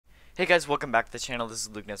Hey guys, welcome back to the channel. This is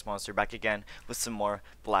Luke Monster back again with some more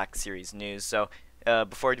Black Series news.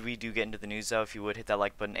 Before we do get into the news though, if you would hit that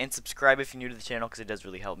like button and subscribe if you're new to the channel because it does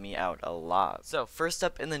really help me out a lot. So first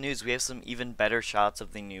up in the news, we have some even better shots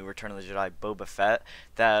of the new Return of the Jedi Boba Fett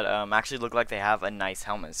that actually look like they have a nice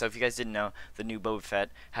helmet. So if you guys didn't know, the new Boba Fett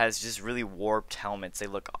has just really warped helmets. They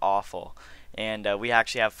look awful. And we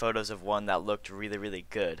actually have photos of one that looked really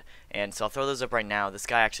good, and so I'll throw those up right now. This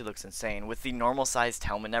guy actually looks insane. With the normal sized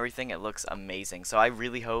helmet and everything, it looks amazing. So I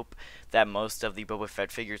really hope that most of the Boba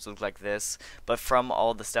Fett figures look like this, but from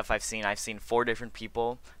all the stuff I've seen 4 different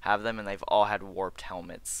people have them and they've all had warped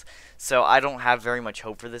helmets. So I don't have very much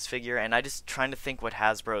hope for this figure, and I just trying to think what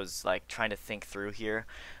Hasbro's like trying to think through here.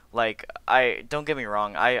 Like, I don't get me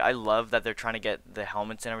wrong, I love that they're trying to get the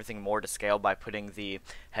helmets and everything more to scale by putting the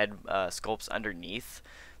head sculpts underneath,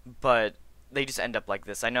 but they just end up like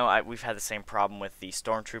this. I know we've had the same problem with the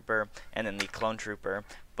Stormtrooper and then the Clone Trooper,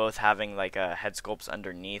 both having like head sculpts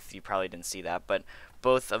underneath. You probably didn't see that, but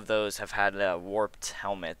both of those have had warped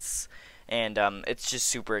helmets, and it's just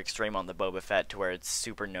super extreme on the Boba Fett to where it's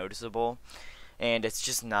super noticeable, and it's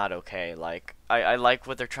just not okay. Like, I like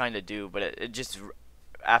what they're trying to do, but it just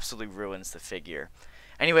absolutely ruins the figure.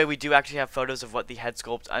 Anyway, we do actually have photos of what the head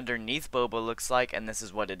sculpt underneath Boba looks like, and this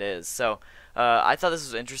is what it is. So, I thought this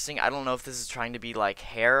was interesting. I don't know if this is trying to be like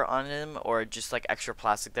hair on him or just like extra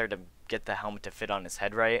plastic there to get the helmet to fit on his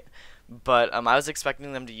head right. But I was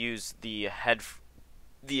expecting them to use the head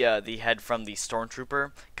the head from the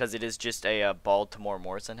Stormtrooper, because it is just a bald Tamora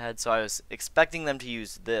Morrison head. So I was expecting them to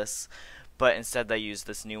use this, but instead they used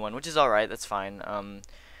this new one, which is alright, that's fine.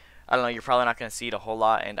 I don't know, you're probably not going to see it a whole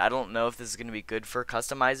lot, and I don't know if this is going to be good for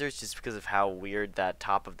customizers just because of how weird that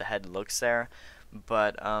top of the head looks there.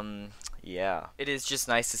 But, yeah. It is just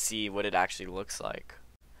nice to see what it actually looks like.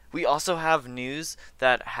 We also have news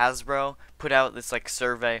that Hasbro put out this like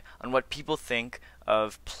survey on what people think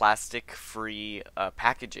of plastic-free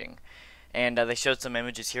packaging. And they showed some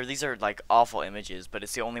images here. These are like awful images, but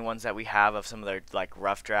it's the only ones that we have of some of their like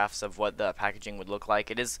rough drafts of what the packaging would look like.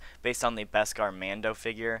 It is based on the Beskar Mando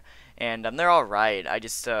figure, and they're alright. I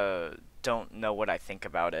just don't know what I think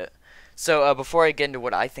about it. So before I get into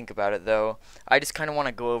what I think about it, though, I just kind of want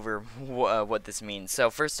to go over what this means. So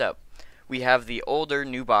first up, we have the older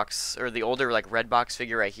new box, or the older like red box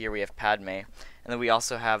figure right here. We have Padme, and then we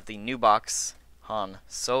also have the new box Han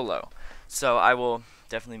Solo. So I will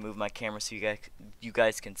definitely move my camera so you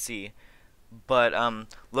guys can see. But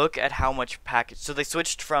look at how much package. So they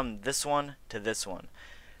switched from this one to this one.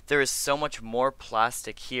 There is so much more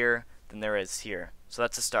plastic here than there is here. So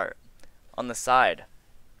that's a start. On the side,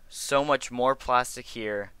 so much more plastic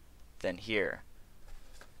here than here.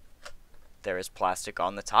 There is plastic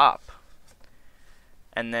on the top.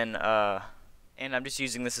 And then and I'm just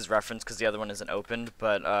using this as reference because the other one isn't opened,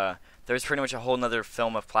 but there's pretty much a whole nother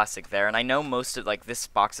film of plastic there. And I know most of, like, this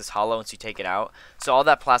box is hollow once you take it out, so all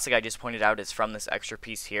that plastic I just pointed out is from this extra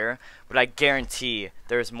piece here, but I guarantee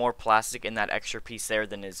there's more plastic in that extra piece there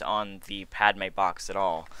than is on the Padme box at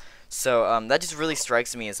all. So that just really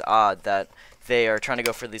strikes me as odd that they are trying to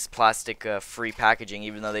go for this plastic free packaging,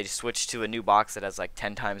 even though they just switched to a new box that has like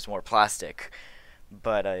 10 times more plastic.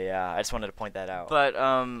 But yeah, I just wanted to point that out. But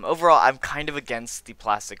overall, I'm kind of against the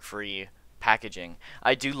plastic-free packaging.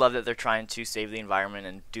 I do love that they're trying to save the environment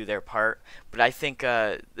and do their part, but I think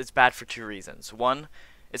it's bad for 2 reasons. One,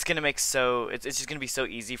 it's gonna make it's just gonna be so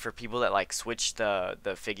easy for people that like switch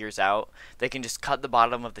the figures out. They can just cut the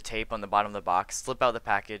bottom of the tape on the bottom of the box, slip out the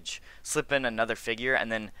package, slip in another figure, and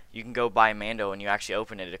then you can go buy Mando and you actually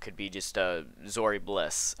open it. It could be just Zori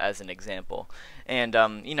Bliss as an example, and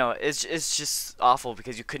you know, it's just awful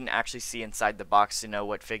because you couldn't actually see inside the box to know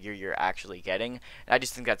what figure you're actually getting. And I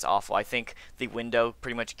just think that's awful. I think the window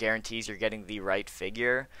pretty much guarantees you're getting the right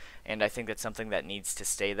figure, and I think that's something that needs to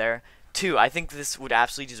stay there. 2, I think this would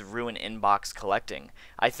absolutely just ruin inbox collecting.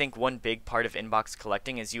 I think one big part of inbox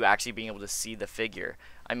collecting is you actually being able to see the figure.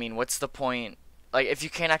 I mean, what's the point? Like, if you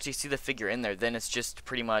can't actually see the figure in there, then it's just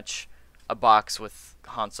pretty much a box with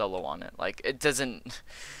Han Solo on it. Like, it doesn't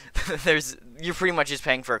you're pretty much just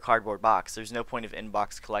paying for a cardboard box. There's no point of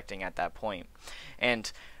inbox collecting at that point.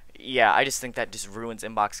 And yeah, I just think that just ruins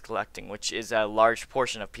inbox collecting, which is a large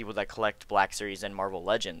portion of people that collect Black Series and Marvel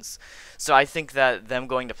Legends. So I think that them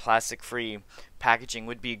going to plastic-free packaging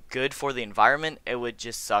would be good for the environment. It would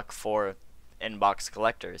just suck for inbox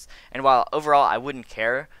collectors. And while overall I wouldn't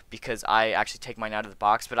care because I actually take mine out of the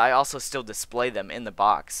box, but I also still display them in the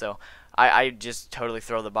box. So I just totally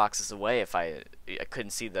throw the boxes away if I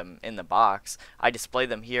couldn't see them in the box. I display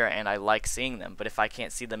them here and I like seeing them, but if I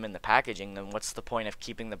can't see them in the packaging, then what's the point of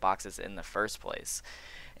keeping the boxes in the first place?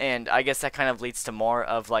 And I guess that kind of leads to more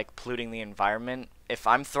of like polluting the environment. If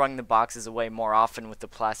I'm throwing the boxes away more often with the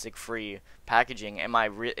plastic-free packaging,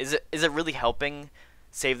 is it really helping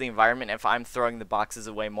save the environment if I'm throwing the boxes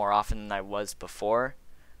away more often than I was before?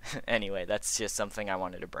 Anyway, that's just something I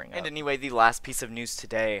wanted to bring up. And anyway, the last piece of news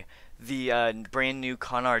today, the brand new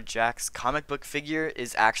Karnar Jax comic book figure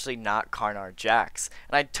is actually not Karnar Jax.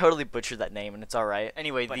 And I totally butchered that name, and it's alright.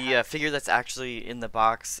 Anyway, the figure that's actually in the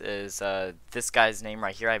box is this guy's name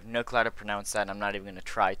right here. I have no clue how to pronounce that, and I'm not even going to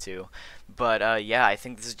try to. But yeah, I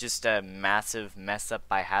think this is just a massive mess up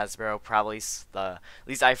by Hasbro. Probably, at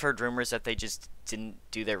least I've heard rumors that they just didn't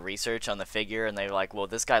do their research on the figure, and they were like, well,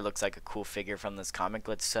 this guy looks like a cool figure from this comic,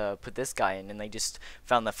 let's put this guy in, and they just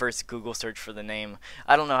found the first Google search for the name.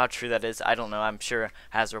 I don't know how true that is. I don't know. I'm sure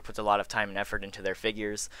Hasbro puts a lot of time and effort into their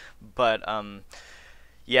figures, but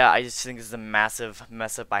yeah, I just think this is a massive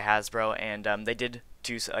mess up by Hasbro, and they did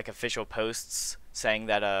do like official posts saying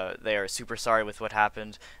that they are super sorry with what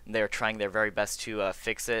happened, and they are trying their very best to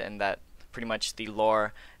fix it, and that pretty much the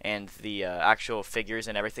lore and the actual figures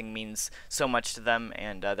and everything means so much to them,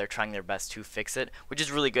 and they're trying their best to fix it, which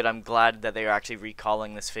is really good. I'm glad that they are actually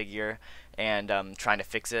recalling this figure and trying to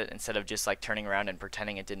fix it instead of just like turning around and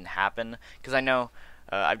pretending it didn't happen, because I know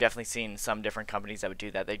I've definitely seen some different companies that would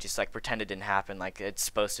do that. They just like pretend it didn't happen, like it's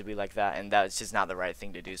supposed to be like that, and that's just not the right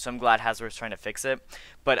thing to do. So I'm glad Hasbro's trying to fix it,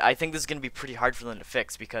 but I think this is going to be pretty hard for them to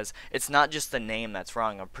fix because it's not just the name that's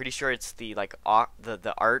wrong. I'm pretty sure it's the like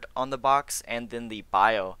the art on the box and then the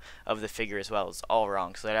bio of the figure as well is all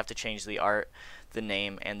wrong. So they'd have to change the art, the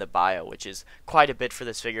name, and the bio, which is quite a bit for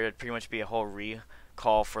this figure. It'd pretty much be a whole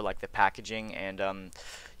recall for like the packaging, and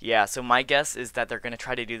yeah, so my guess is that they're going to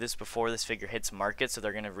try to do this before this figure hits market, so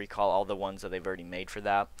they're going to recall all the ones that they've already made for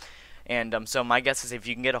that. And so my guess is if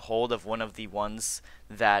you can get a hold of one of the ones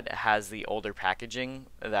that has the older packaging,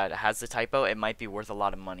 that has the typo, it might be worth a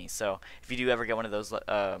lot of money. So if you do ever get one of those,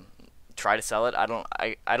 try to sell it. I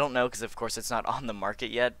don't know, because of course it's not on the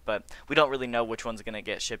market yet, but we don't really know which one's going to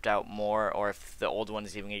get shipped out more, or if the old one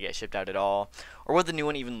is even going to get shipped out at all, or what the new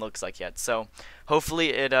one even looks like yet. So hopefully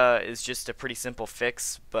it is just a pretty simple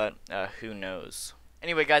fix, but who knows.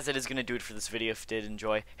 Anyway guys, that is going to do it for this video. If you did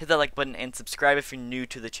enjoy, hit that like button and subscribe if you're new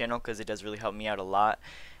to the channel, because it does really help me out a lot,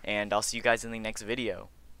 and I'll see you guys in the next video.